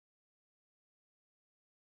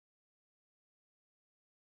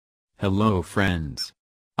Hello friends.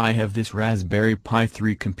 I have this Raspberry Pi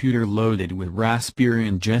 3 computer loaded with Raspberry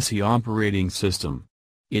and Jessie operating system.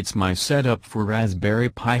 It's my setup for Raspberry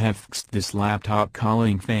Pi. Have fixed this laptop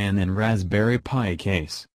cooling fan and Raspberry Pi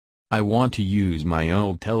case. I want to use my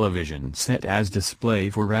old television set as display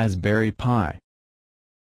for Raspberry Pi.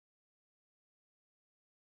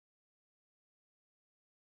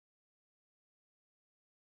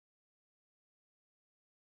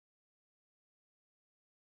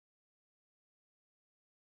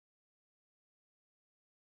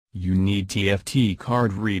 You need TFT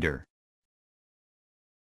card reader,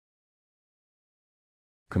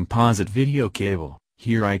 composite video cable.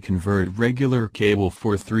 Here I convert regular cable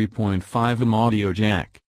for 3.5 audio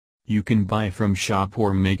jack. You can buy from shop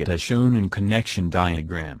or make it as shown in connection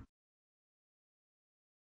diagram.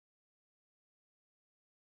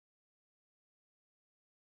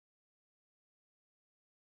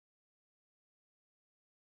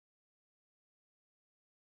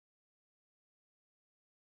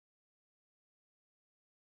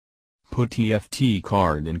 Put TFT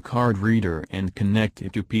card in card reader and connect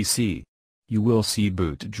it to PC. You will see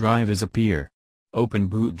boot drive as appear. Open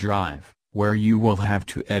boot drive, where you will have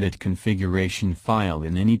to edit configuration file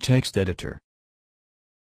in any text editor.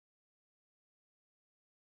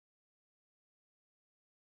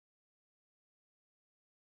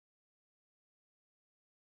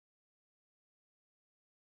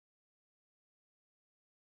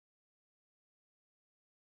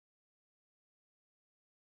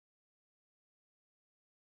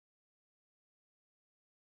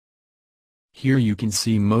 Here you can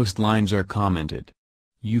see most lines are commented.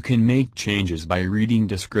 You can make changes by reading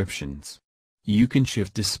descriptions. You can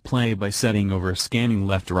shift display by setting over scanning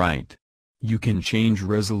left-right. You can change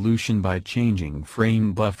resolution by changing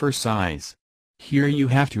frame buffer size. Here you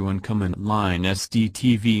have to uncomment line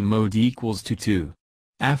SDTV mode equals to 2.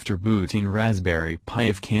 After booting Raspberry Pi,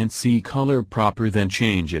 if can't see color proper, then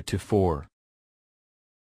change it to 4.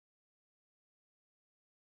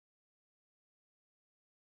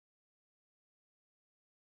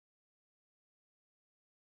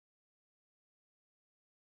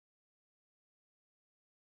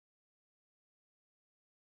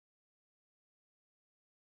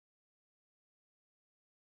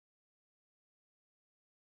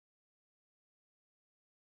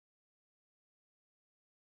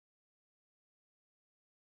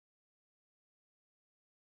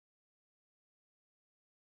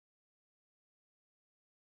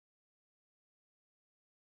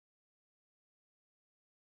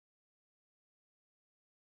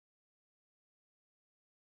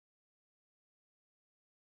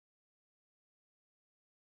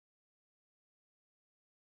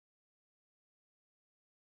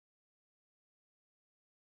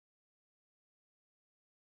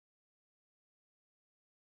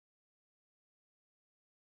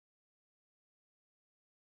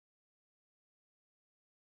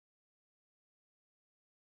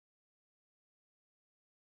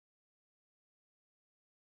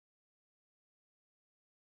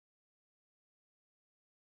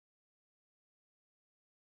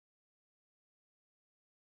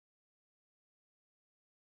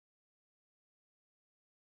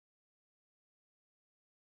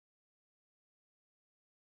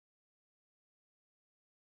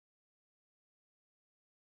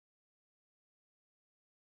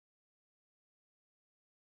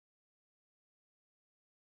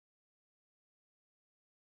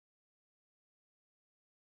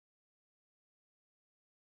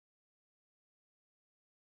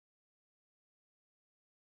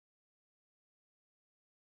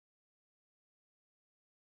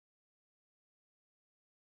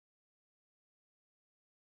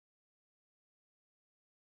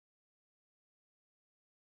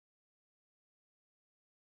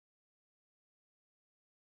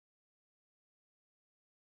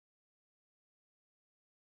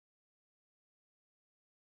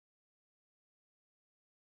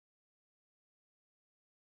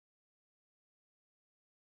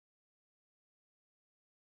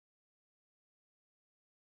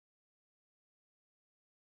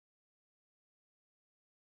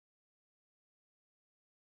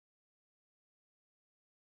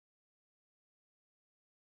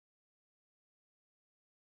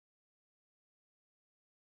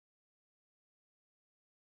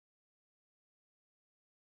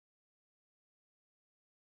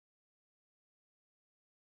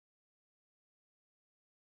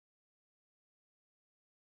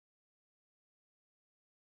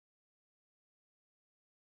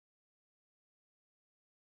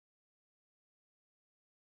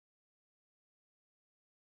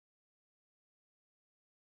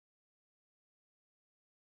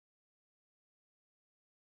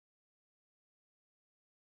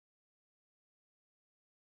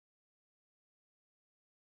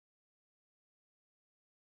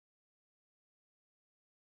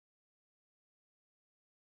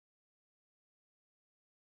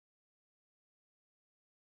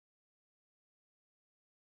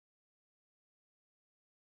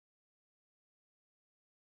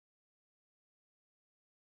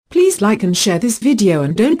 Please like and share this video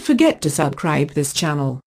and don't forget to subscribe this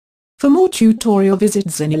channel. For more tutorial visit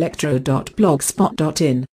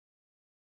zenelectro.blogspot.in.